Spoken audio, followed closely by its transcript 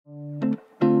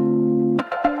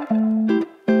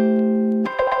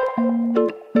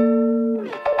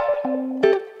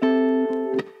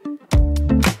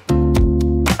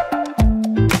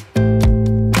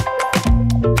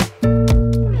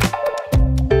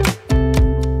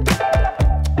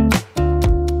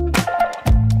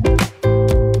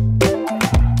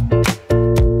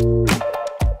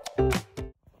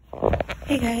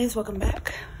guys, welcome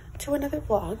back to another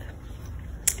vlog.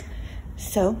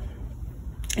 So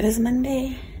it is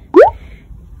Monday.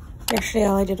 Yesterday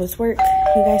all I did was work.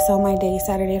 You guys saw my day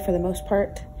Saturday for the most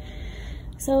part.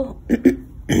 So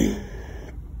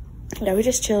yeah, we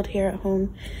just chilled here at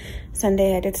home.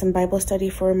 Sunday I did some Bible study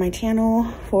for my channel,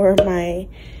 for my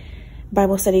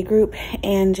Bible study group,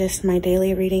 and just my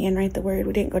daily reading and write the word.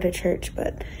 We didn't go to church,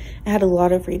 but I had a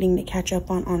lot of reading to catch up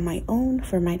on my own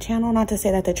for my channel. Not to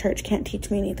say that the church can't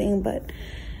teach me anything, but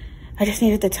I just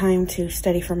needed the time to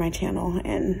study for my channel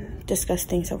and discuss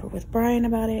things over with Brian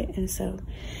about it. And so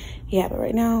yeah, but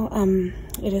right now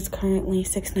it is currently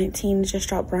 6:19. Just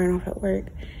dropped Brian off at work,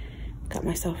 got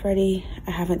myself ready.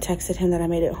 I haven't texted him that I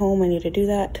made it home. I need to do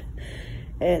that.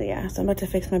 And yeah, so I'm about to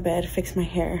fix my bed, fix my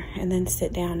hair, and then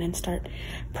sit down and start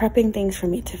prepping things for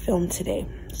me to film today.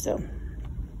 So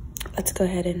let's go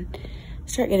ahead and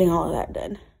start getting all of that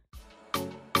done.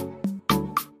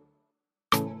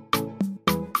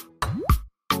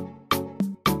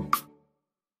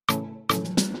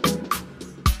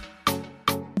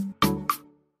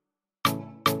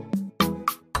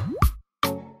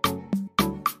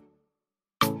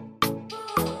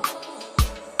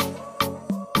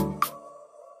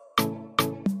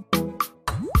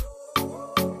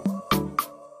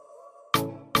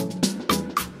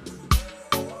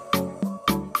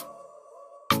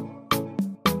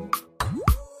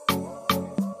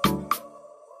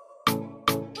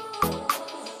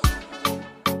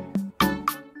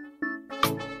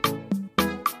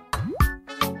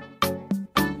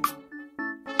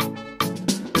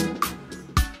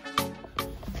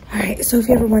 Alright, so if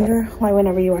you ever wonder why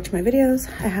whenever you watch my videos,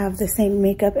 I have the same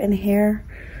makeup and hair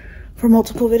for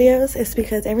multiple videos, it's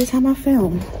because every time I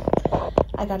film,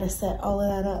 I gotta set all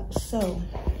of that up. So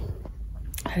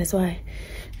that is why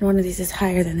one of these is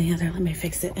higher than the other. Let me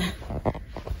fix it.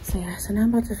 So yeah, so now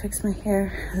I'm about to fix my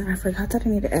hair. And then I forgot that I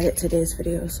need to edit today's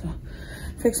video, so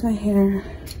fix my hair,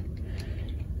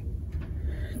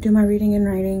 do my reading and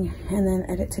writing, and then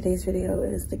edit today's video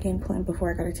is the game plan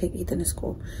before I gotta take Ethan to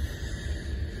school.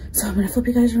 So I'm gonna flip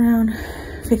you guys around,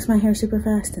 fix my hair super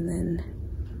fast, and then,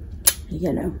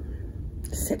 you know,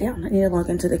 sit down. I need to log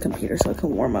into the computer so I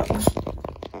can warm up.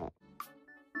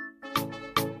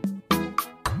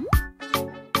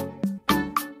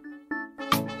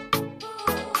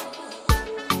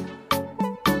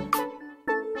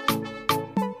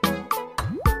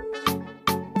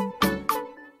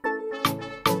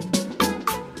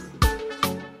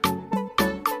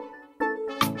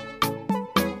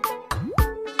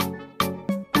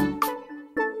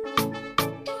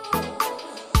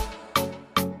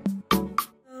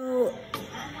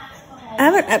 I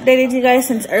haven't updated you guys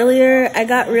since earlier. I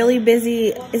got really busy.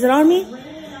 Is it on me?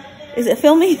 Is it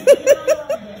filming?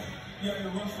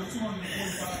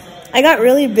 I got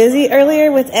really busy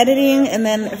earlier with editing and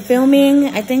then filming.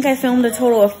 I think I filmed a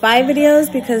total of 5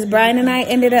 videos because Brian and I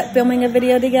ended up filming a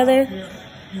video together.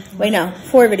 Wait, no,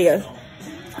 4 videos.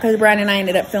 Because Brian and I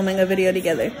ended up filming a video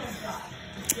together.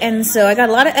 And so I got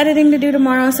a lot of editing to do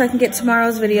tomorrow so I can get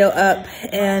tomorrow's video up.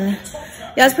 And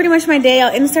yeah, that's pretty much my day.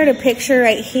 I'll insert a picture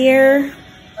right here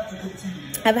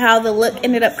of how the look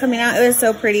ended up coming out. It was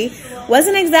so pretty.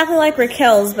 Wasn't exactly like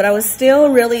Raquel's, but I was still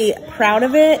really proud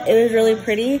of it. It was really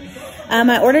pretty.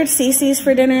 I ordered CC's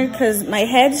for dinner because my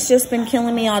head's just been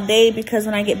killing me all day because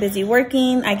when I get busy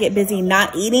working, I get busy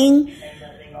not eating.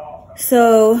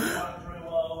 So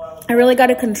I really got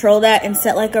to control that and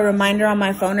set like a reminder on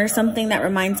my phone or something that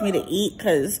reminds me to eat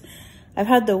because I've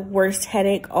had the worst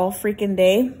headache all freaking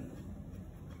day.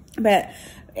 But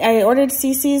I ordered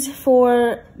CC's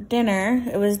for dinner.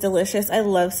 It was delicious. I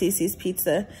love CC's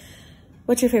pizza.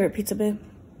 What's your favorite pizza, babe?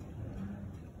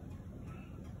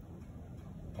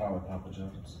 Probably Papa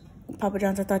John's. Papa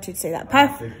John's, I thought you'd say that. I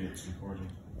think it's 240.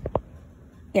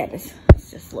 Yeah, it's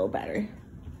just low battery.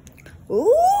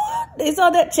 Ooh, they saw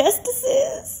that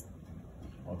chestises.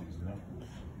 All these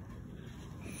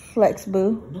knuckles. Flex,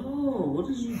 boo. No,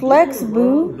 what is you Flex, doing,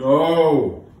 boo.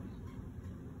 No.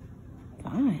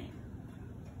 Fine.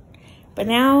 But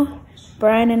now,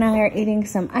 Brian and I are eating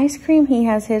some ice cream. He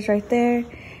has his right there.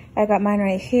 I got mine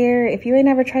right here. If you ain't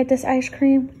never tried this ice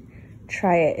cream,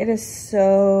 try it. It is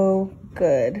so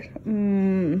good.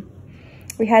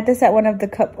 We had this at one of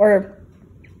the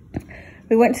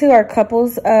we went to our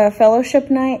couples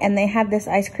fellowship night and they had this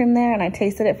ice cream there and I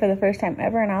tasted it for the first time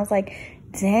ever and I was like,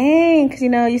 dang, because you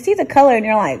know, you see the color and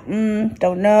you're like,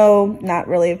 don't know, not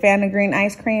really a fan of green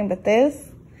ice cream, but this,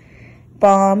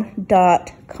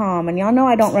 bomb.com. And y'all know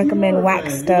I don't recommend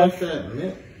wax stuff.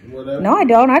 Whatever. No, I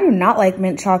don't. I do not like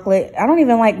mint chocolate. I don't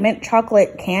even like mint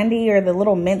chocolate candy or the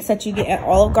little mints that you get at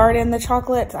Olive Garden, the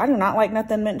chocolates. I do not like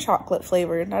nothing mint chocolate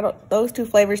flavored. Those two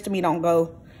flavors to me don't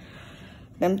go.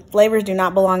 Them flavors do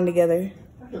not belong together.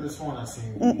 After this one, I've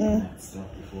seen that stuff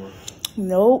before.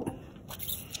 Nope.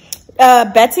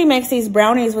 Betsy makes these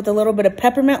brownies with a little bit of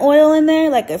peppermint oil in there,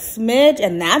 like a smidge,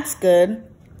 and that's good.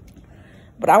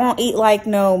 But I won't eat like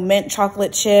no mint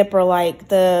chocolate chip or like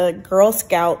the Girl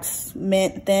Scouts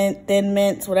mint, thin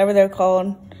mints, whatever they're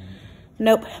called.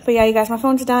 Nope. But yeah, you guys, my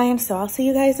phone's dying, so I'll see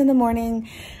you guys in the morning.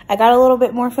 I got a little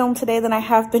bit more film today than I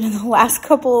have been in the last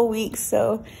couple of weeks.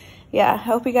 So yeah, I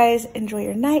hope you guys enjoy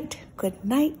your night. Good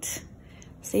night.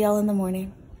 See y'all in the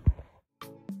morning.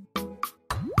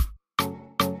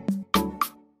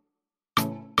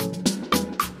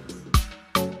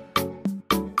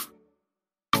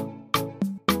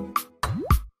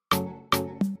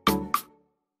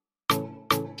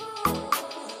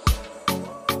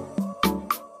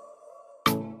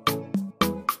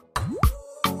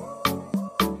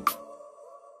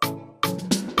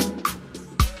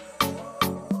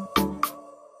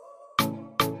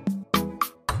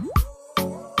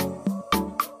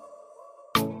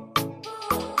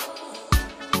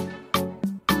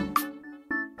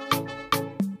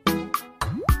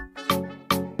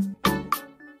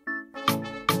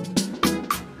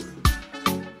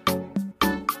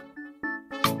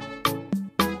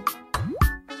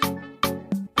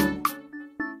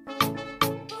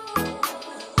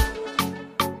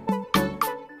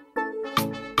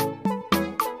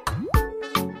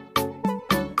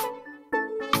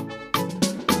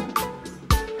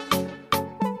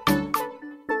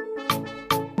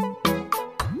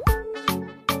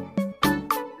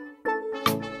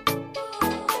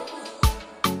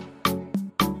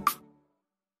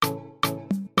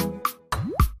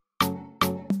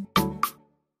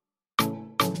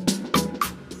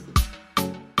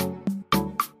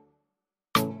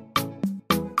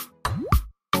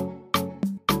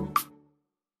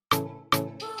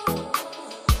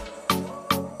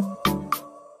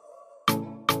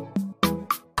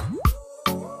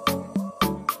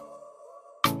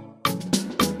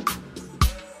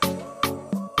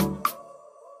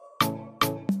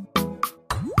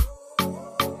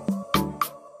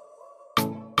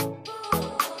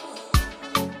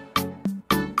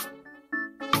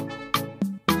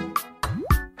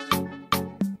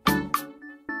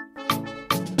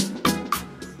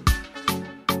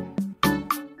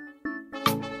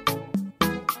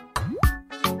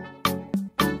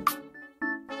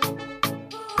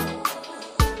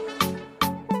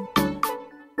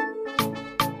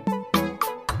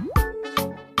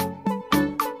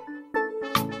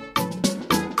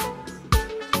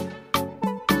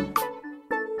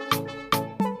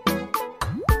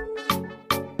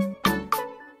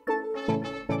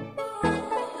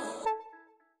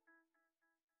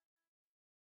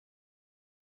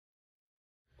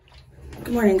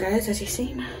 Good morning, guys. As you've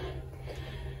seen,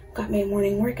 got me a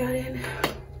morning workout in.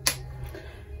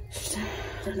 Just, I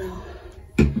don't know,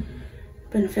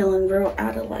 been feeling real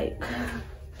out of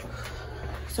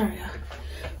sorry,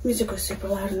 music was super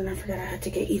loud and then I forgot I had to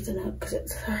get Ethan up because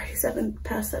it's already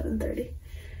past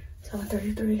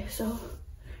 7:33. So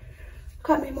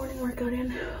got me a morning workout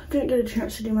in. Didn't get a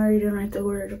chance to do my read and write the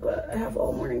word, but I have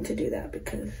all morning to do that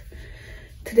because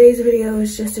today's video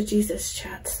is just a Jesus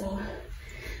chat, so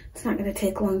it's not gonna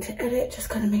take long to edit. Just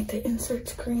gotta make the insert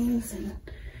screens and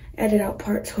edit out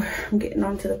parts where I'm getting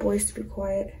onto the boys to be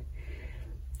quiet.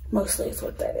 Mostly is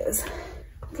what that is.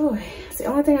 Boy, it's the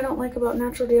only thing I don't like about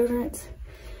natural deodorants.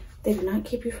 They do not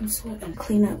keep you from sweat and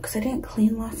clean up, because I didn't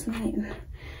clean last night. And I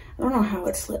don't know how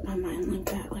it slipped my mind like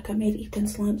that. Like I made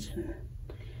Ethan's lunch and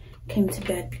came to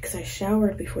bed because I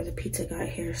showered before the pizza got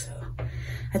here. So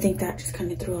I think that just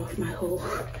kind of threw off my whole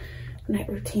night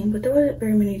routine. But there wasn't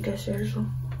very many dishes.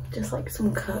 Just like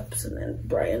some cups and then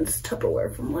Brian's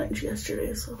Tupperware from lunch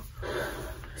yesterday. So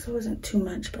it wasn't too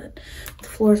much, but the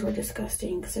floors were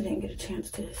disgusting because I didn't get a chance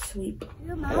to sweep.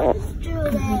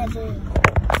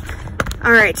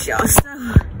 All right, y'all. So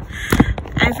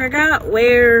I forgot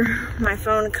where my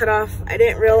phone cut off. I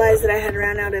didn't realize that I had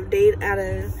ran out of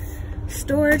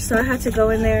storage, so I had to go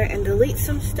in there and delete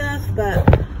some stuff. But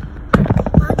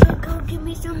Why don't you go give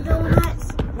me some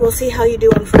donuts? We'll see how you do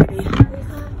on Friday.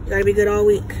 You gotta be good all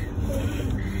week.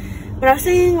 But I was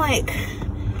saying, like,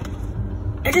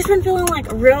 I just been feeling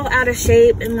like real out of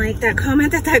shape, and like that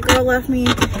comment that girl left me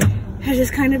has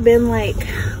just kind of been like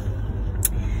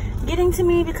getting to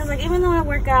me, because like even though I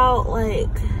work out, like,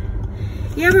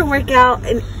 you ever work out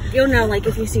and you'll know, like,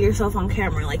 if you see yourself on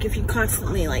camera, like if you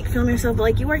constantly like film yourself, but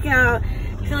like you work out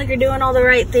you feel like you're doing all the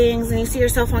right things and you see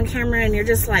yourself on camera and you're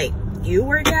just like, you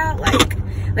work out?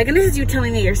 Like, and this is you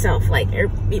telling it yourself, like, or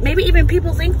maybe even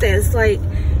people think this, like,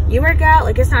 you work out,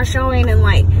 like, it's not showing, and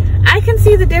like, I can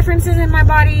see the differences in my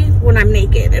body when I'm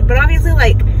naked, but obviously,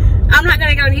 like, I'm not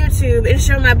gonna go on YouTube and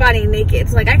show my body naked.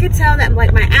 So, like, I could tell that,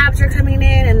 like, my abs are coming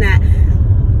in and that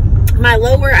my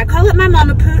lower, I call it my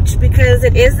mama pooch because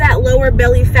it is that lower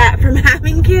belly fat from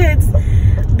having kids,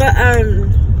 but,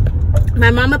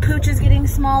 my mama pooch is getting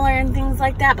smaller and things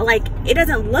like that, but, like, it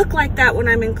doesn't look like that when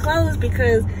I'm in clothes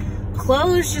because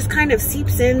clothes just kind of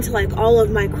seeps into like all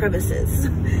of my crevices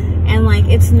and like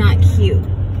it's not cute.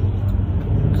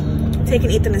 I'm taking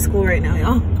Ethan to school right now,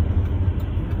 y'all.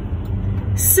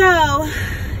 So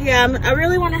yeah, I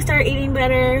really want to start eating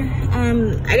better.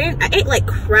 I ate like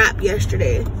crap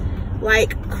yesterday,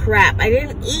 like crap. I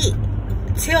didn't eat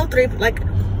till 3, like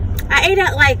I ate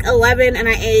at like 11 and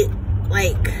I ate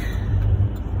like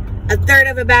a third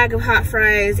of a bag of hot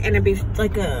fries and a beef,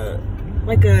 like a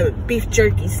beef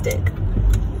jerky stick.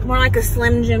 More like a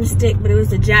Slim Jim stick, but it was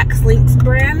the Jack Slinks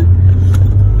brand.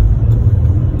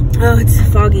 Oh, it's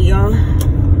foggy, y'all.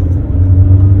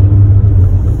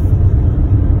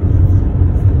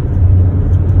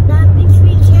 That means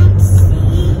we can't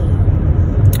see.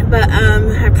 But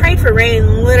I prayed for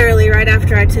rain literally right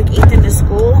after I took Ethan to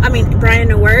school. I mean, Brian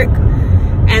to work.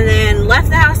 And then left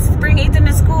the house to bring Ethan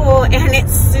to school, and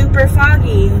it's super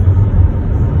foggy.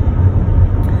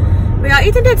 But y'all,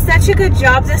 Ethan did such a good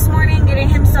job this morning getting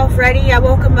himself ready. I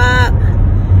woke him up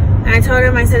and I told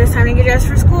him, I said, it's time to get dressed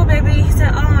for school, baby. He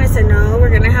said, oh. I said, no,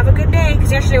 we're gonna have a good day,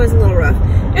 because yesterday was a little rough.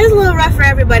 It was a little rough for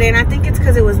everybody, and I think it's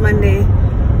because it was Monday.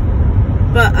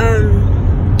 But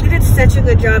he did such a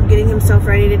good job getting himself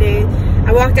ready today.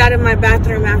 I walked out of my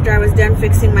bathroom after I was done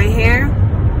fixing my hair,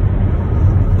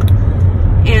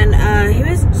 and he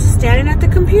was standing at the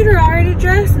computer already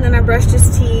dressed, and then I brushed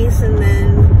his teeth and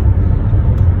then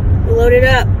loaded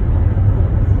up.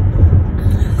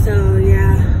 So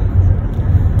yeah,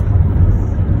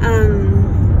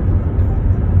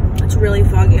 it's really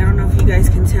foggy. I don't know if you guys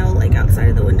can tell, like outside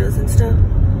of the windows and stuff,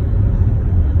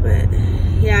 but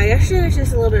yeah, yesterday was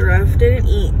just a little bit rough. Didn't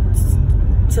eat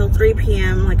till 3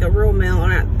 p.m. like a real meal,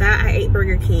 and at that I ate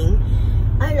Burger King.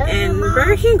 I love And you, Mom.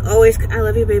 Burger King always, I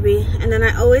love you, baby. And then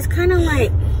I always kind of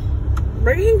like,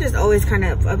 Burger King just always kind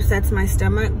of upsets my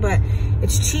stomach, but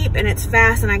it's cheap and it's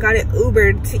fast, and I got it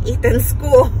Ubered to Ethan's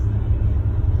school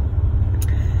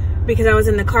because I was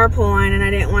in the carpool line and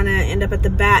I didn't want to end up at the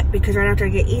back, because right after I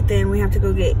get Ethan, we have to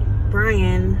go get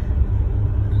Brian.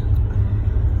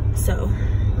 So.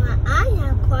 Well, I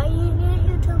am quiet and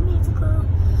you told me to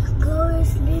go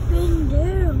sleeping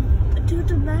there to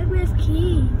the bed with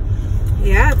key.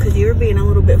 Yeah, because you were being a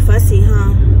little bit fussy,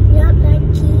 huh? Yep,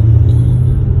 like key.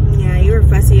 Yeah, you were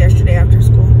fussy yesterday after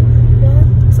school. Yeah.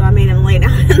 So I made him lay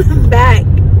down in the back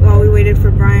while we waited for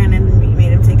Brian, and we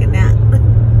made him take a nap.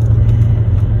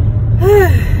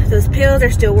 Those pills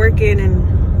are still working,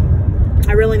 and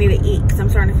I really need to eat because I'm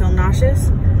starting to feel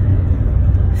nauseous.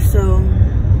 So,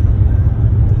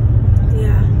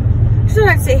 yeah. Just thought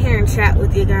I'd sit here and chat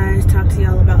with you guys, talk to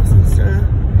y'all about some stuff.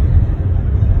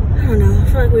 I don't know. I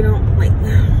feel like we don't, like,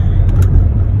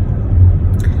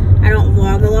 I don't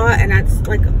vlog a lot, and that's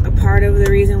like a part of the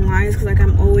reason why is because like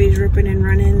I'm always ripping and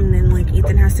running, and then like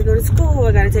Ethan has to go to school,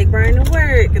 I gotta take Brian to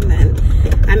work, and then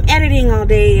I'm editing all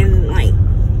day, and like,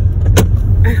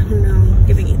 I don't know,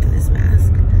 giving Ethan his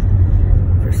mask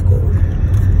for school.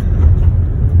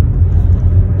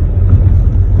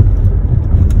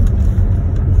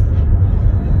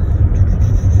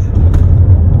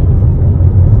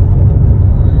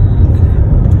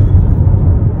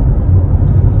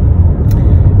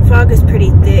 Fog is pretty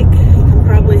thick. You can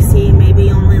probably see maybe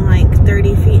only like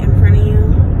 30 feet in front of you.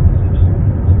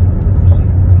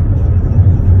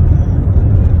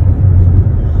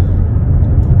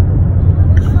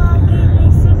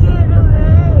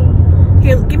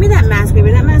 Here, give me that mask,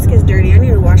 baby. That mask is dirty. I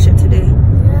need to wash it today.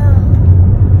 Yeah.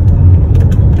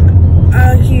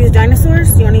 Can you use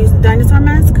dinosaurs? Do you want to use the dinosaur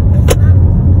mask?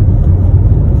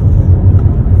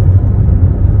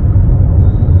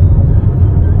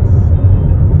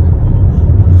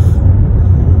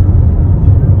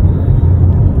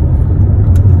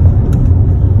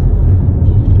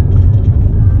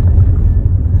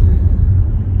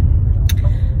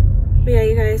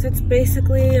 It's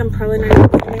basically, I'm probably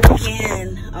not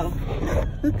again. Oh,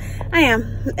 no. I am.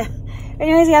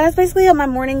 Anyways, yeah, that's basically my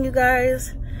morning, you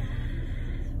guys.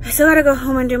 I still gotta go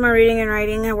home and do my reading and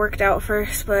writing. I worked out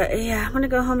first, but yeah, I'm gonna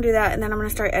go home and do that, and then I'm gonna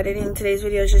start editing. Today's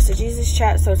video is just a Jesus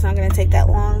chat, so it's not gonna take that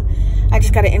long. I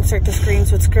just gotta insert the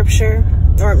screens with scripture,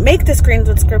 or make the screens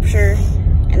with scripture,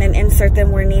 and then insert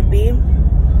them where need be.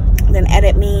 Then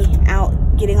edit me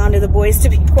out getting onto the boys to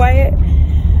be quiet.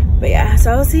 But yeah,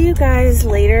 so I'll see you guys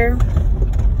later.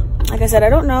 Like I said, I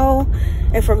don't know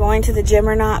if we're going to the gym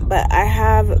or not, but I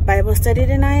have Bible study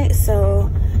tonight, so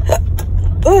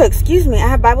oh, excuse me, I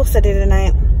have Bible study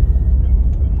tonight,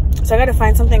 so I gotta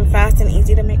find something fast and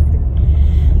easy to make.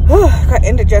 Oh, I got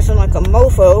indigestion like a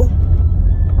mofo.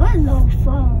 What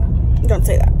mofo? Don't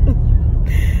say that.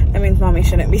 That means mommy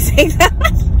shouldn't be saying that.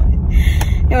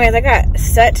 Anyways, I got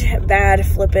such bad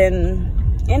flipping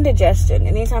indigestion.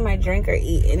 Anytime I drink or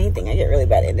eat anything, I get really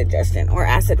bad indigestion or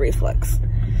acid reflux.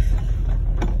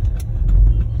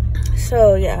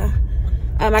 So yeah,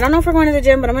 I don't know if we're going to the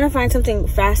gym, but I'm gonna find something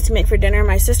fast to make for dinner.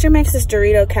 My sister makes this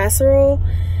Dorito casserole,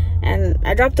 and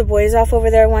I dropped the boys off over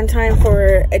there one time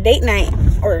for a date night,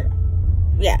 or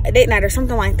yeah, a date night or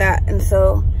something like that. And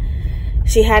so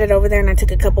she had it over there, and I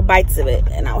took a couple bites of it,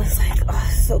 and I was like, oh,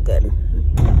 so good.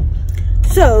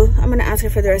 So I'm gonna ask her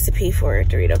for the recipe for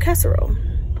Dorito casserole.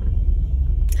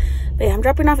 But yeah, I'm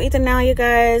dropping off Ethan now, you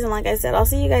guys, and like I said, I'll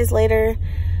see you guys later.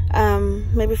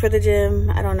 Maybe for the gym,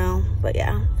 I don't know, but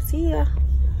yeah, see ya.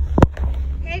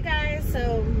 Hey guys,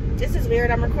 so this is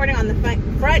weird. I'm recording on the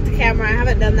front camera. I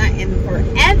haven't done that in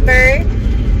forever.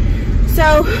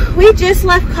 So we just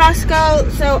left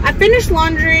Costco. So I finished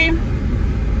laundry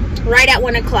right at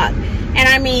 1 o'clock, and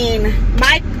I mean,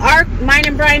 mine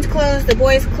and Brian's clothes, the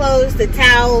boys' clothes, the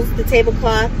towels, the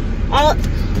tablecloth, all.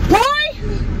 Boy,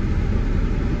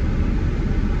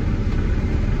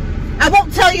 I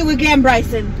won't tell you again,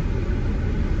 Bryson.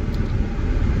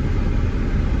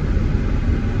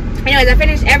 Anyways, I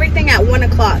finished everything at 1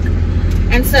 o'clock.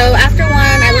 And so after 1,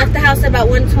 I left the house at about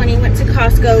 1:20, went to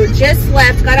Costco, just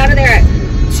left, got out of there at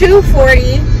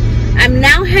 2:40. I'm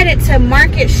now headed to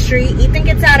Market Street. Ethan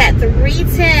gets out at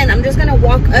 3:10. I'm just gonna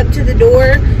walk up to the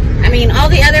door. I mean, all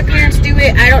the other parents do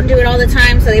it. I don't do it all the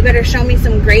time, so they better show me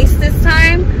some grace this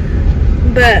time.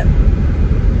 But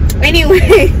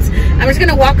anyways, I'm just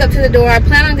gonna walk up to the door. I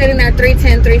plan on getting there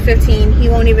 3:10, 3:15. He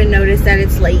won't even notice that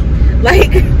it's late.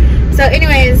 Like, so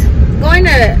anyways, going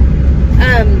to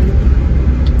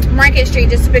Market Street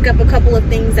just to pick up a couple of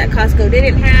things that Costco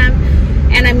didn't have.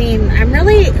 And I mean, I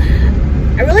really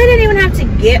didn't even have to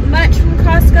get much from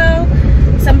Costco.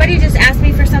 Somebody just asked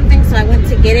me for something, so I went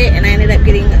to get it, and I ended up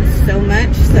getting so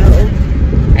much. So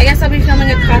I guess I'll be filming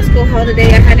a Costco haul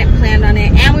today. I hadn't planned on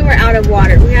it, and we were out of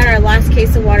water. We had our last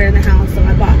case of water in the house, so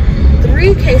I bought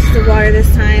 3 cases of water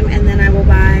this time, and then I will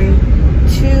buy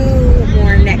 2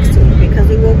 more next week, because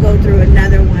we will go through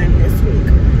another one this week.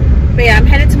 But yeah, I'm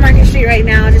headed to Market Street right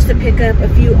now just to pick up a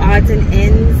few odds and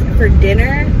ends for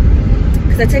dinner,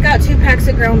 because I took out 2 packs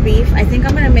of ground beef. I think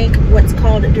I'm gonna make what's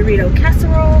called Dorito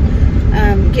casserole.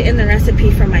 Getting the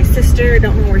recipe from my sister.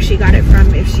 Don't know where she got it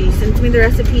from. If she sends me the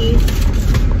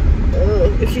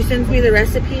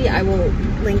recipe, I will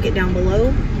link it down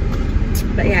below.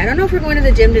 But yeah, I don't know if we're going to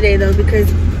the gym today though, because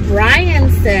Brian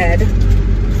said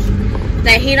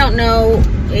that he don't know,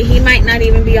 he might not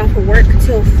even be off of work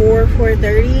till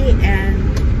 4:30, and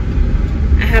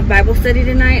I have Bible study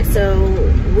tonight, so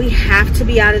we have to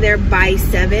be out of there by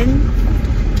 7.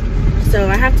 So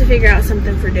I have to figure out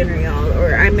something for dinner, y'all,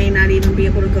 or I may not even be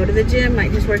able to go to the gym.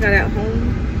 Might just work out at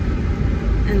home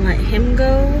and let him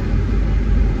go.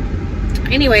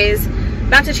 Anyways,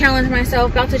 about to challenge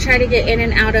myself, about to try to get in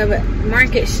and out of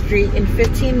Market Street in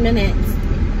 15 minutes.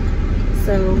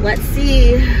 So let's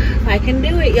see if I can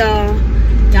do it, y'all.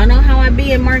 Y'all know how I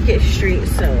be in Market Street,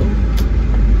 so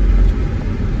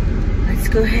let's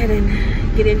go ahead and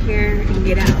get in here and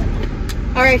get out.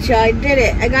 All right, y'all, I did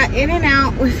it. I got in and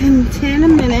out within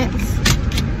 10 minutes,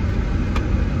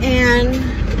 and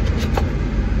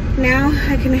now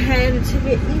I can head to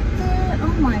get Ethan.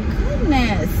 Oh my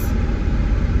goodness.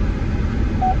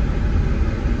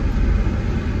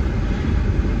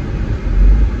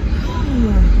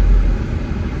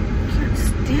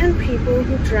 Stand people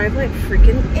who drive like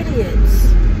freaking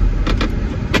idiots.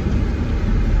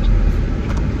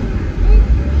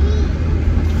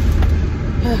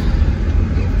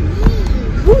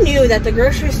 Who knew that the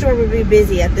grocery store would be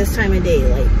busy at this time of day?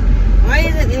 Like, why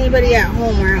isn't anybody at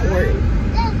home or at work?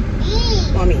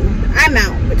 Well, I mean, I'm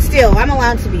out, but still, I'm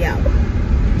allowed to be out.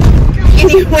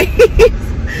 Anyways,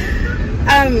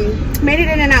 made it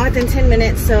in and out within 10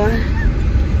 minutes, so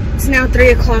it's now 3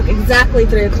 o'clock, exactly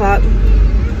 3 o'clock.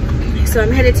 So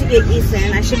I'm headed to get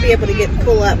Ethan. I should be able to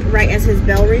pull up right as his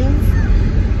bell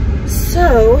rings.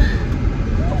 So,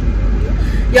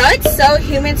 y'all, it's so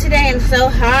humid today and so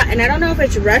hot, and I don't know if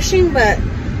it's rushing, but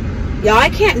y'all, I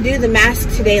can't do the mask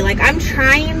today. Like, I'm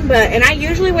trying, but, and I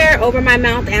usually wear it over my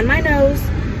mouth and my nose,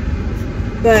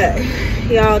 But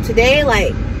y'all, today,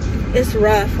 like, it's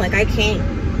rough. Like, I can't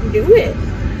do it.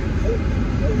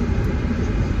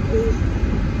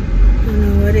 I don't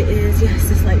know what it is. Yes,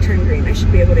 this light turned green. I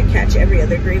should be able to catch every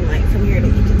other green light from here to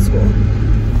Ethan's school.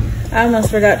 I almost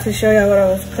forgot to show y'all what I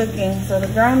was cooking. So the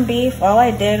ground beef, all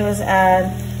I did was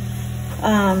add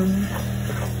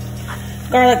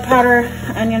garlic powder,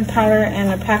 onion powder,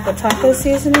 and a pack of taco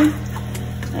seasoning.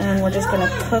 And we're just gonna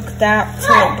cook that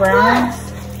till it browns.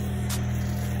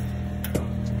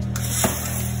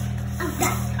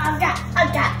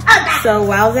 So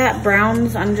while that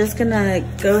browns, I'm just gonna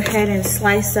go ahead and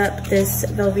slice up this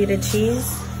Velveeta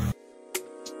cheese.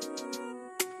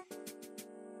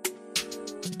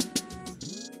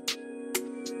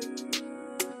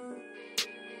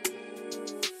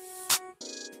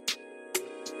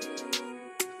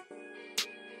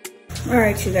 All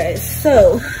right, you guys,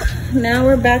 so now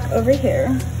we're back over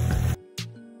here.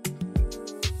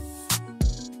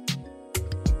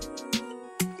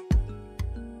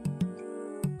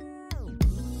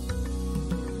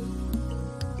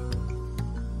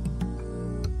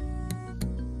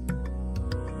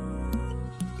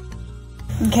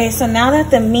 Okay, so now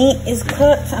that the meat is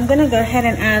cooked, I'm gonna go ahead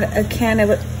and add a can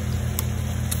of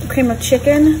cream of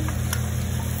chicken.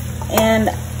 And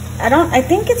I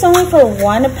think it's only for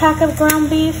 1 pack of ground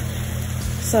beef.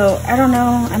 So I don't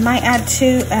know, I might add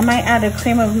 2, I might add a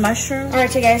cream of mushroom. All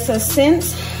right, you guys, so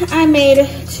since I made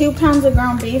 2 pounds of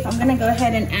ground beef, I'm gonna go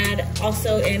ahead and add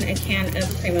also in a can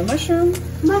of cream of mushroom.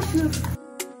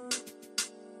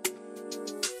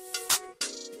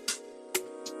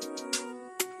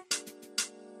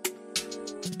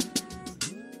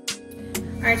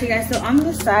 Alright, you guys, so on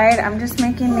the side, I'm just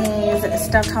making these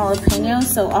stuffed jalapenos.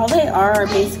 So all they are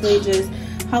basically just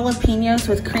jalapenos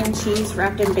with cream cheese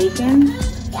wrapped in bacon.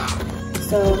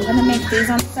 So I'm gonna make these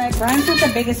on the side. Brian's not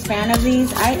the biggest fan of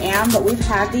these. I am, but we've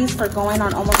had these for going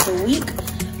on almost a week.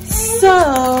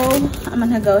 So I'm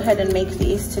gonna go ahead and make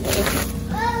these today.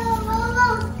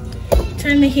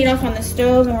 Turn the heat off on the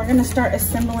stove, and we're gonna start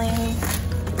assembling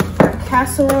our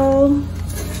casserole.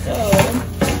 So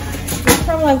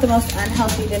probably like the most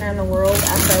unhealthy dinner in the world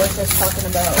after I was just talking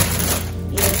about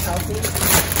eating healthy.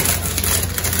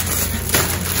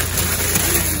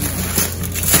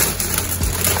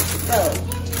 So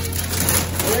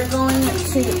we're going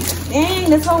to, dang,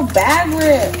 this whole bag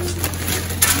ripped.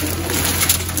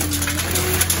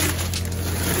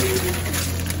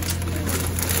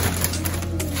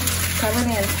 Cover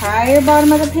the entire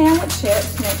bottom of the pan with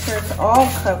chips. Make sure it's all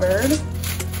covered.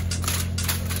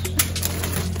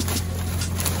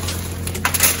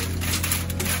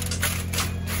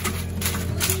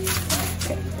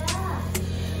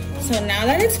 So now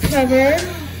that it's covered,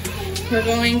 we're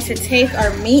going to take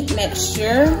our meat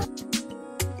mixture.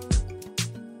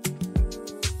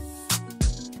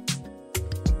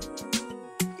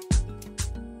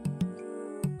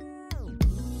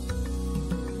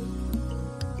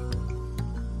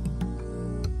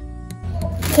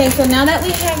 Okay, so now that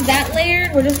we have that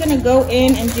layered, we're just gonna go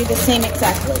in and do the same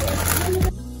exact layer.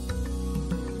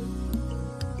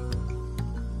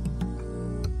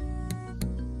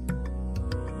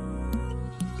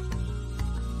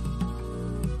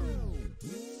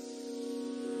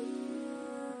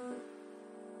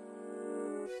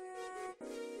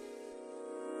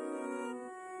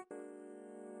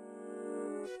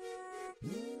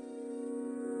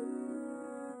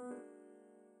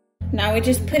 Now we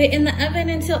just put it in the oven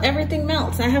until everything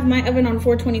melts. I have my oven on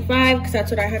 425 because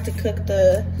that's what I have to cook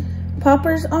the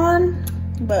poppers on.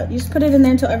 But you just put it in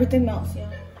there until everything melts. Yeah.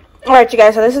 All right, you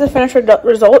guys, so this is the finished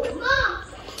result.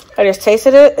 I just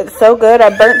tasted it. It's so good.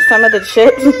 I burnt some of the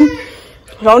chips.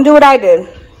 Don't do what I did.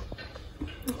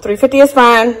 350 is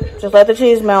fine. Just let the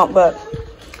cheese melt. But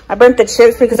I burnt the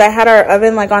chips because I had our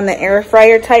oven like on the air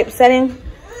fryer type setting.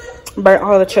 Burnt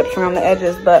all the chips around the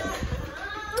edges, but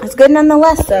it's good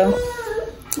nonetheless. So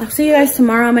I'll see you guys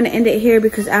tomorrow. I'm going to end it here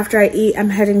because after I eat, I'm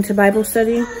heading to Bible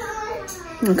study.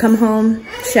 I'll come home,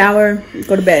 shower,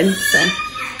 go to bed. So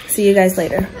see you guys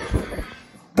later.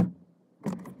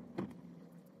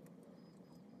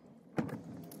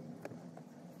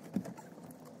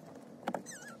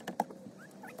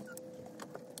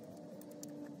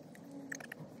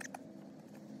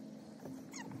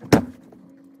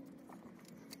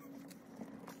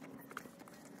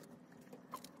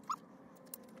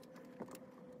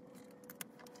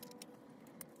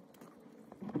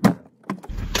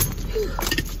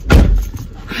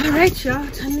 All right, y'all,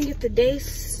 time to get the day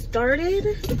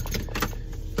started.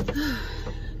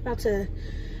 About to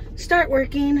start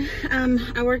working.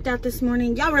 I worked out this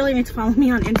morning. Y'all really need to follow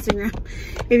me on Instagram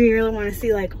if you really want to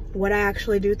see like what I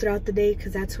actually do throughout the day,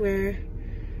 because that's where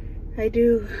I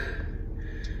do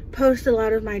post a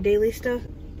lot of my daily stuff.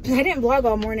 I didn't vlog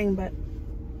all morning, but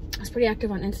I was pretty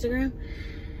active on Instagram.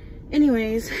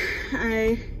 Anyways,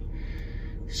 I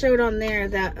showed on there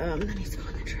that, that needs to go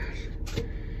in the trash.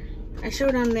 I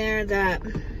showed on there that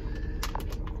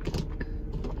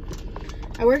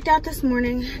I worked out this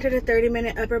morning, did a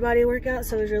 30-minute upper body workout,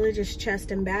 so it was really just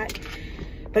chest and back.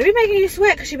 But it'd be making you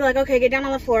sweat, because she'd be like, okay, get down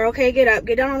on the floor, okay, get up,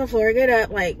 get down on the floor, get up.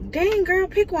 Like, dang, girl,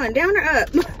 pick one, down or up.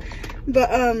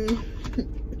 But,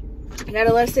 I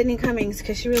gotta love Sydney Cummings,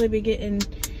 because she really be getting,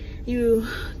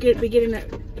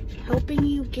 helping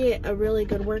you get a really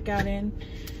good workout in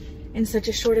such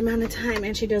a short amount of time.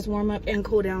 And she does warm up and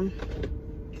cool down,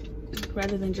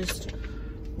 rather than just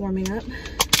warming up.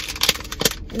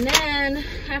 And then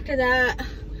after that,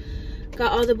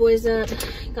 got all the boys up,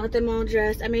 got them all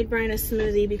dressed. I made Brian a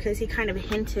smoothie because he kind of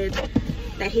hinted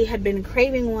that he had been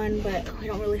craving one, but we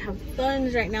don't really have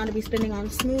funds right now to be spending on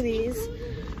smoothies.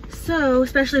 So,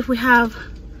 especially if we have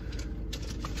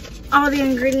all the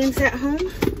ingredients at home.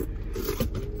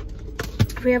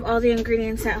 If we have all the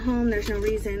ingredients at home, there's no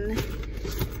reason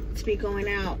to be going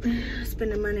out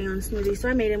spending money on smoothies. So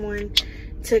I made him one,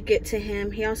 took it to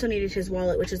him. He also needed his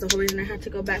wallet, which is the whole reason I had to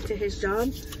go back to his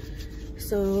job.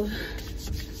 So,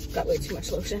 got way too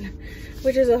much lotion.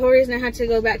 Which is the whole reason I had to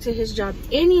go back to his job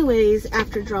anyways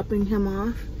after dropping him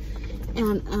off.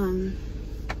 And,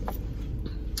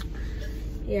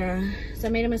 yeah. So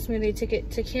I made him a smoothie, took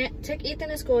Ethan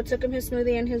to school, took him his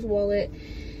smoothie and his wallet.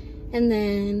 And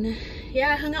then, yeah,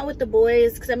 I hung out with the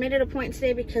boys because I made it a point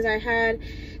today because I had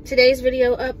today's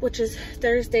video up, which is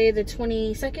Thursday the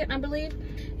 22nd, I believe.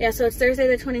 Yeah, so it's Thursday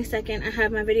the 22nd. I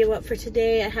have my video up for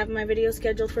today. I have my video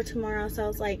scheduled for tomorrow. So I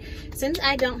was like, since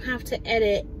I don't have to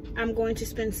edit, I'm going to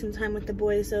spend some time with the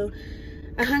boys. So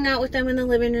I hung out with them in the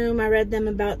living room. I read them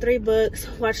about 3 books,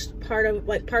 watched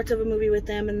parts of a movie with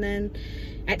them, and then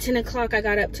at 10 o'clock I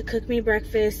got up to cook me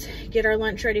breakfast, get our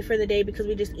lunch ready for the day because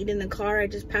we just eat in the car. I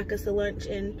just pack us the lunch,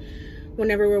 and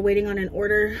whenever we're waiting on an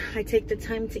order, I take the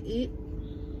time to eat,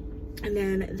 and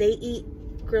then they eat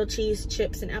grilled cheese,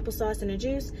 chips, and applesauce and a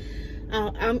juice.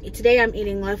 Today I'm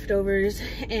eating leftovers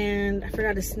and I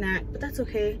forgot a snack, but that's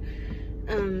okay.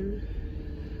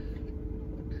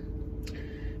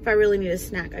 If I really need a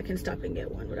snack, I can stop and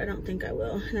get one, but I don't think I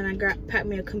will. And then I packed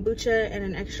me a kombucha and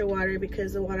an extra water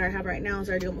because the water I have right now is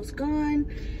already almost gone.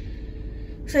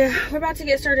 So yeah, we're about to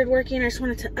get started working. I just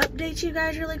wanted to update you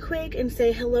guys really quick and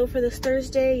say hello for this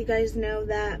Thursday. You guys know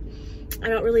that I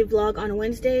don't really vlog on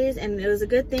Wednesdays, and it was a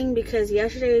good thing because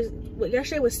yesterday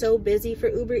was so busy for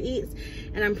Uber Eats,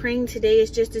 and I'm praying today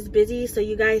is just as busy. So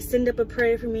you guys send up a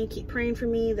prayer for me, keep praying for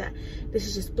me that this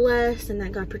is just blessed and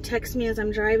that God protects me as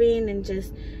I'm driving, and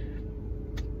just,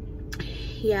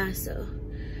 yeah, so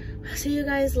I'll see you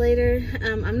guys later.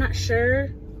 I'm not sure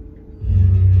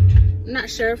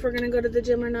if we're gonna go to the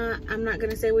gym or not. I'm not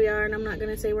gonna say we are, and I'm not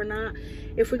gonna say we're not.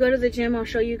 If we go to the gym, I'll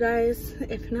show you guys.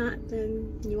 If not,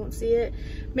 then you won't see it.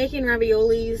 Making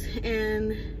raviolis,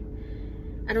 and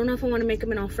I don't know if I want to make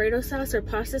them in Alfredo sauce or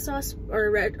pasta sauce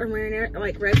or marinara,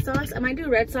 like red sauce. I might do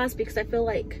red sauce because I feel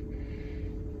like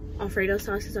Alfredo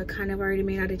sauces are kind of already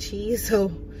made out of cheese, so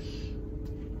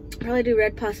probably do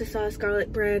red pasta sauce,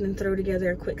 garlic bread, and throw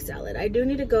together a quick salad. I do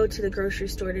need to go to the grocery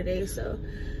store today, so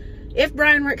if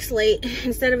Brian works late,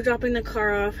 instead of dropping the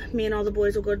car off, me and all the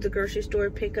boys will go to the grocery store,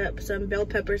 pick up some bell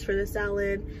peppers for the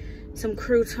salad, some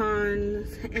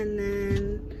croutons, and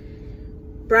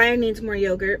then Brian needs more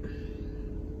yogurt.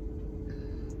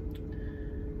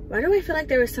 Why do I feel like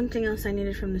there was something else I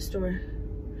needed from the store?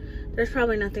 There's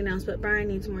probably nothing else, but Brian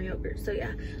needs more yogurt. So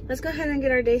yeah, let's go ahead and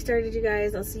get our day started, you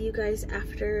guys. I'll see you guys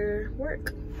after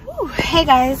work. Whew. Hey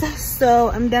guys, so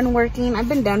I'm done working. I've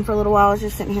been done for a little while. I was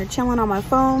just sitting here chilling on my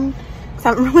phone because I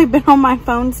haven't really been on my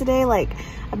phone today. Like,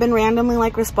 I've been randomly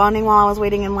like responding while I was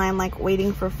waiting in line, like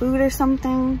waiting for food or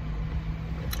something.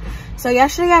 So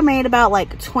yesterday I made about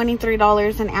like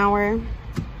 $23 an hour.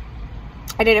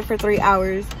 I did it for 3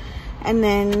 hours. And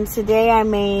then today I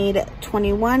made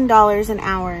 $21 an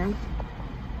hour.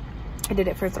 I did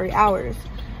it for 3 hours.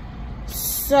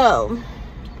 So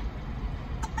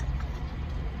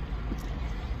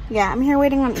yeah, I'm here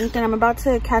waiting on Ethan. I'm about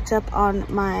to catch up on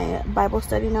my Bible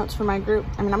study notes for my group.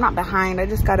 I mean, I'm not behind. I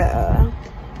just gotta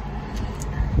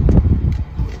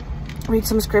read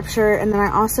some scripture. And then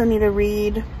I also need to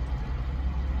read,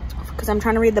 because I'm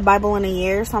trying to read the Bible in a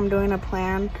year. So I'm doing a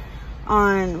plan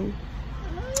on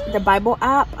the Bible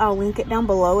app. I'll link it down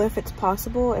below if it's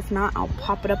possible. If not, I'll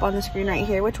pop it up on the screen right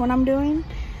here, which one I'm doing.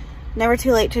 Never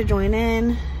too late to join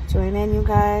in. Join in, you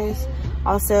guys.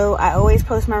 Also, I always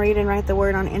post my read and write the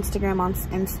word on Instagram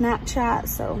and Snapchat,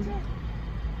 so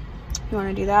You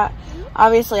want to do that?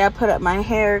 Obviously, I put up my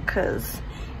hair because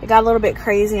it got a little bit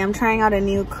crazy. I'm trying out a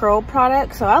new curl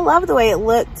product. So I love the way it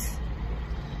looked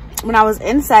when I was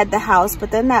inside the house.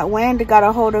 But then that wind got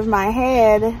a hold of my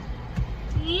head.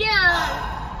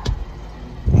 Yeah.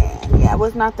 And yeah, it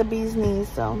was not the bee's knees.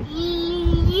 So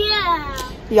Yeah.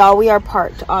 y'all, we are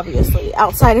parked, obviously,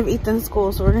 outside of Ethan's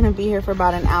school. So we're going to be here for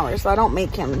about an hour. So I don't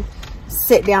make him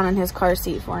sit down in his car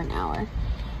seat for an hour.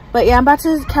 But yeah, I'm about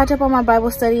to catch up on my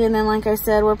Bible study, and then like I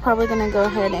said, we're probably gonna go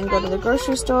ahead and go to the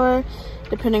grocery store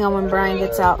depending on when Brian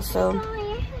gets out. So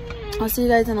I'll see you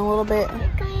guys in a little bit.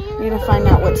 We're gonna find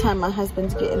out what time my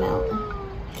husband's getting out.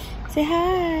 Say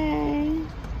hi.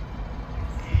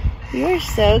 You're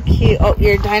so cute. Oh,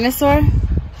 you're a dinosaur?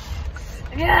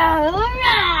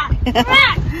 That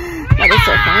is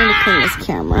so funny. To clean this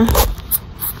camera.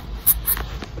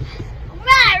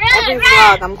 Every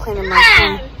vlog I'm cleaning my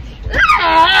camera.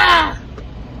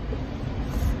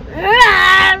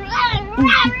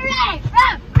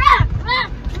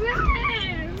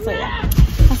 So yeah,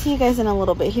 I'll see you guys in a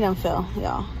little bit. He don't feel,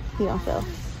 y'all. He don't feel.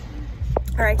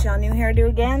 All right, y'all. New hairdo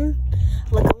again.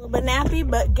 Look a little bit nappy,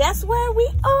 but guess where we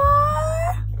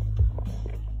are?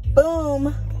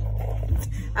 Boom.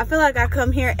 I feel like I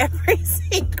come here every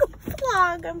single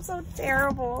vlog. I'm so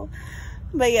terrible.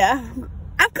 But yeah.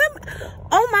 I've come,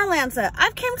 oh my Lanza,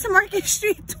 I've came to Market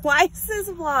Street twice this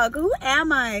vlog. Who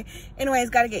am I?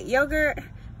 Anyways, gotta get yogurt,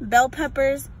 bell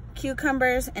peppers,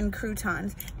 cucumbers, and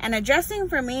croutons. And a dressing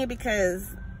for me because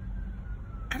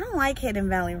I don't like Hidden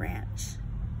Valley Ranch.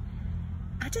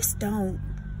 I just don't.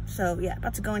 So yeah,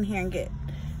 about to go in here and get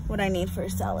what I need for a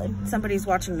salad. Somebody's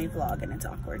watching me vlog and it's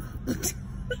awkward.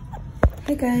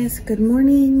 Hey guys, good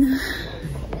morning.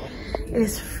 It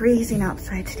is freezing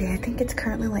outside today. I think it's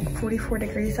currently like 44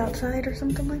 degrees outside or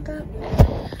something like that.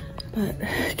 But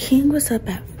King was up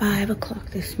at 5 o'clock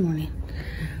this morning.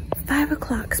 5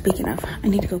 o'clock. Speaking of, I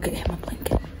need to go get him a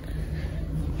blanket.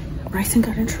 Bryson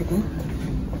got in trouble.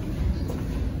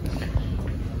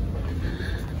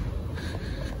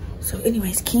 So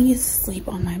anyways, King is asleep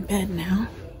on my bed now.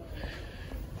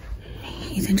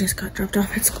 Ethan just got dropped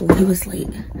off at school. He was late.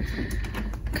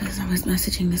 Because I was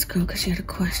messaging this girl because she had a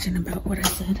question about what I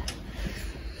said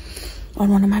on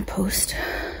one of my posts.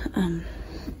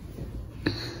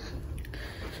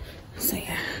 So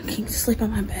yeah, King's asleep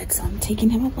on my bed, so I'm taking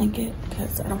him a blanket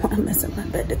because I don't want to mess up my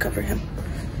bed to cover him.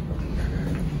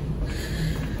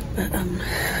 But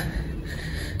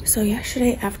so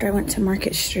yesterday after I went to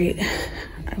Market Street,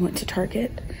 I went to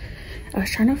Target. I was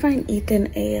trying to find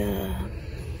Ethan a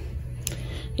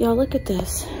y'all look at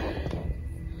this.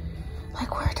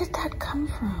 Like, where did that come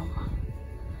from?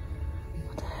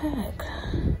 What the heck?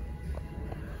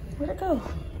 Where'd it go?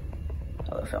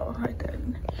 Oh, it fell right there.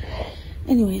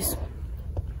 Anyways,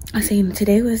 I was saying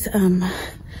today was,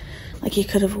 like he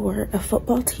could have wore a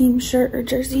football team shirt or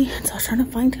jersey. So I was trying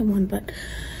to find him one, but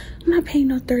I'm not paying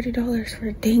no $30 for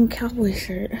a dang Cowboy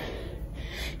shirt.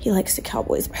 He likes the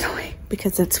Cowboys, by the way,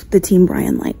 because that's the team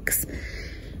Brian likes.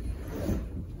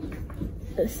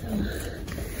 So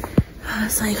I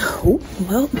was like, oh,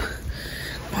 well,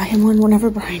 buy him one whenever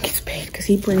Brian gets paid because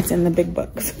he brings in the big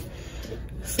bucks.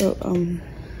 So,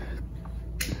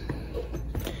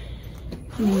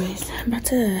 anyways, I'm about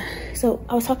to, so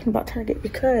I was talking about Target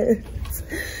because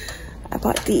I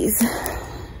bought these.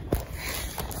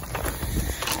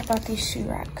 I bought these shoe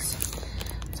racks.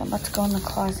 So I'm about to go in the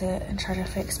closet and try to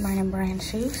fix mine and Brian's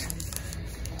shoes.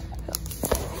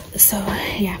 So,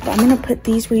 yeah, but I'm going to put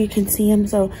these where you can see them.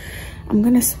 So I'm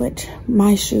gonna switch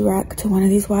my shoe rack to one of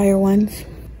these wire ones.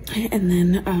 And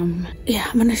then, yeah,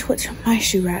 I'm gonna switch my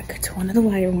shoe rack to one of the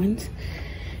wire ones.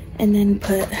 And then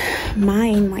put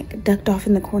mine like ducked off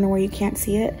in the corner where you can't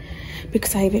see it.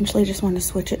 Because I eventually just want to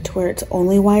switch it to where it's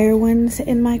only wire ones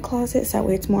in my closet. So that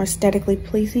way it's more aesthetically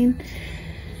pleasing.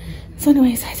 So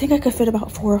anyways, I think I could fit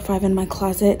about 4 or 5 in my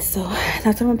closet. So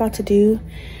that's what I'm about to do.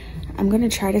 I'm gonna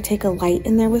try to take a light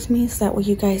in there with me so that way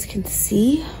you guys can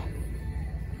see.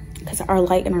 Because our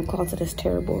light in our closet is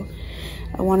terrible.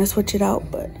 I want to switch it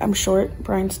out, but I'm short.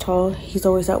 Brian's tall. He's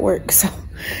always at work, so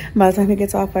by the time he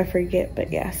gets off, I forget.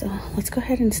 But yeah, so let's go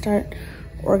ahead and start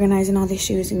organizing all these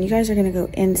shoes. And you guys are going to go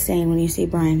insane when you see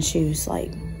Brian's shoes.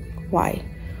 Like, why?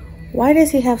 Why does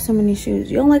he have so many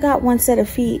shoes? You only got one set of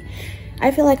feet.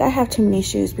 I feel like I have too many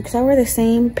shoes because I wear the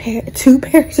same pair, 2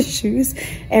 pairs of shoes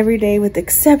every day with the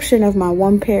exception of my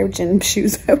 1 pair of gym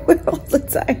shoes I wear all the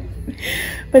time.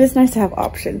 But it's nice to have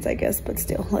options, I guess. But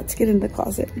still, let's get in the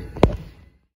closet.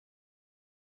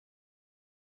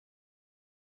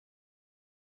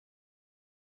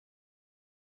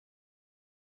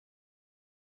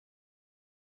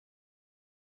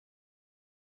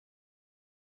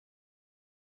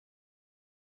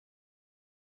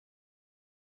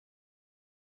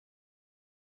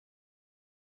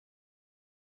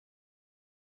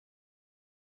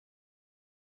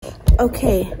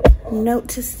 Okay, note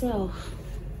to self.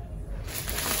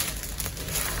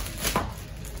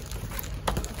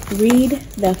 Read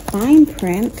the fine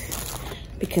print,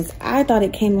 because I thought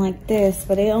it came like this,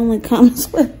 but it only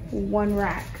comes with one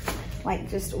rack, like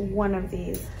just one of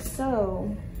these.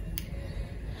 So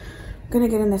I'm gonna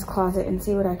get in this closet and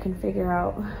see what I can figure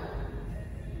out.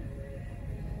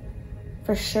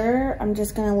 For sure, I'm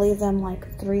just gonna leave them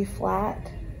like 3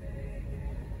 flat.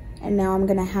 And now I'm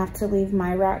gonna have to leave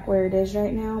my rack where it is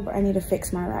right now, but I need to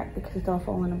fix my rack because it's all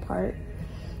falling apart.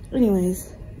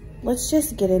 Anyways, let's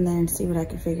just get in there and see what I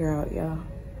can figure out, y'all.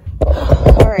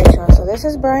 All right, y'all, so this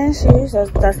is Brian's shoes.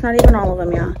 That's not even all of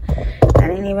them, y'all. That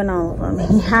ain't even all of them.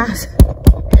 He has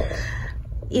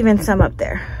even some up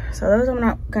there. So those I'm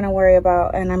not gonna worry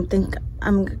about. And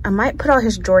I might put all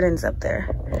his Jordans up there.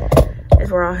 Is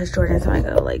where all his Jordans might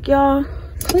go. Like, y'all,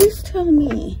 please tell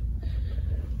me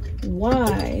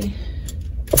why.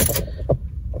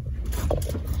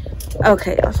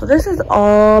 Okay, y'all, so this is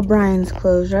all Brian's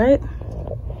clothes, right?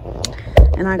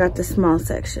 And I got the small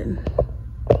section.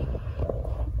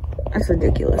 That's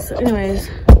ridiculous. So anyways,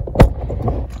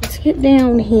 let's get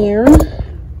down here.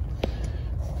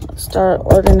 Let's start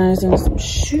organizing some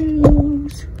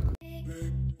shoes.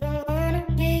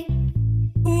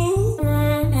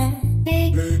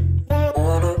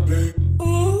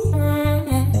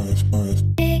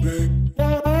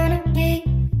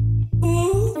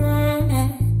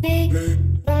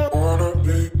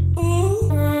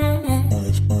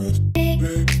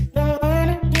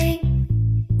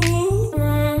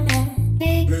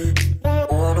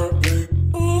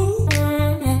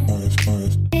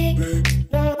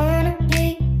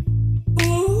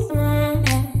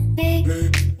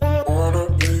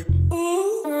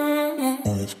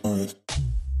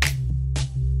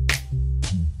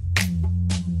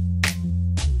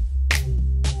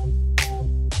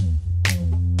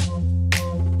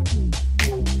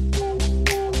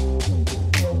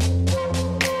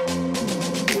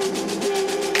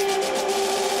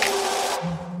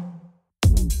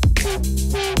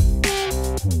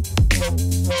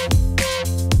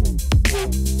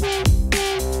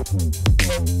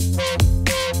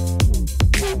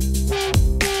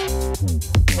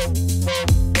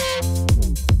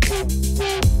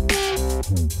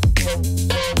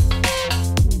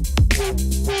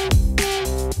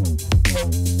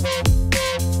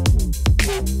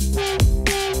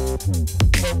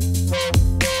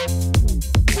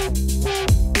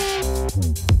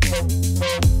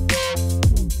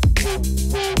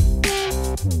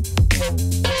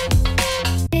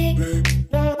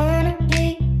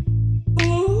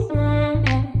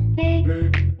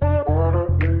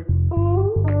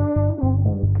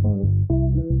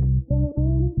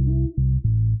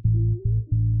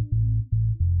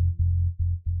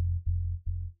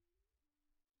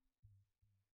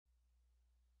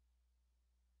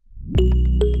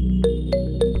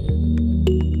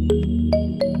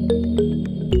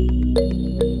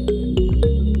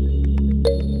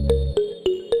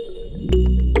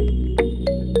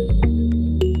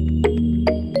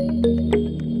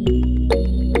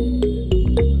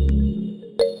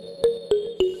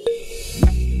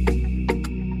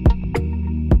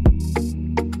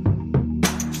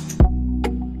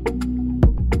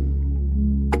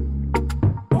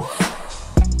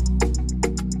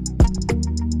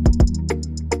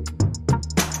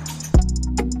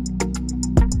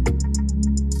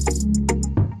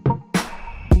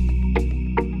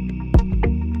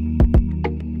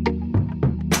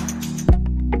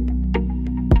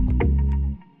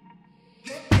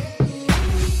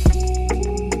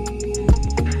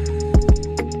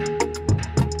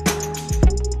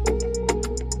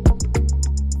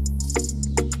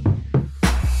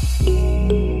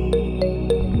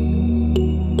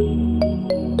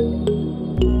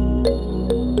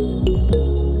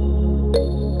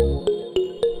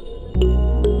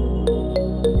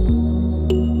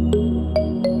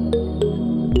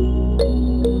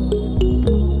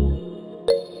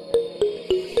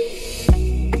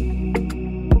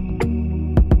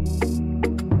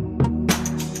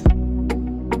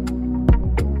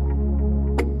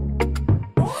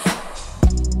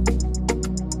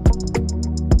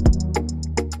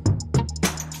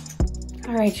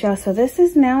 Alright, y'all, so this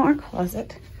is now our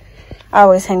closet. I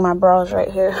always hang my bras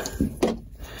right here.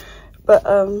 But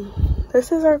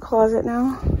this is our closet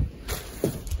now.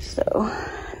 So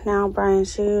now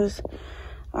Brian's shoes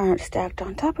aren't stacked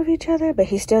on top of each other, but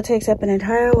he still takes up an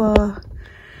entire wall.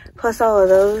 Plus all of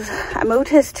those. I moved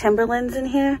his Timberlands in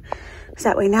here, so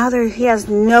that way now he has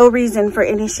no reason for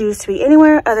any shoes to be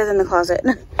anywhere other than the closet.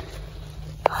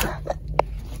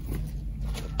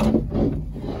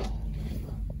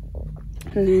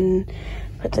 and then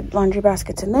put the laundry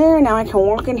baskets in there. Now I can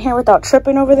walk in here without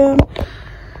tripping over them.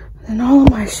 And all of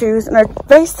my shoes, and I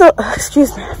face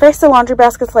the laundry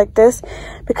baskets like this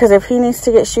because if he needs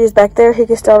to get shoes back there, he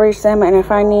can still reach them, and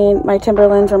if I need my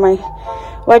Timberlands or my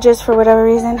wedges for whatever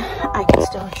reason, I can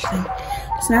still reach them.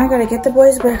 So now I gotta get the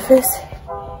boys breakfast.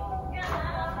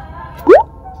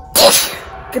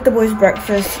 Get the boys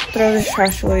breakfast, throw this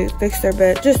trash away, fix their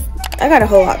bed. I got a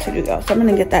whole lot to do, y'all, so I'm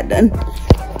gonna get that done.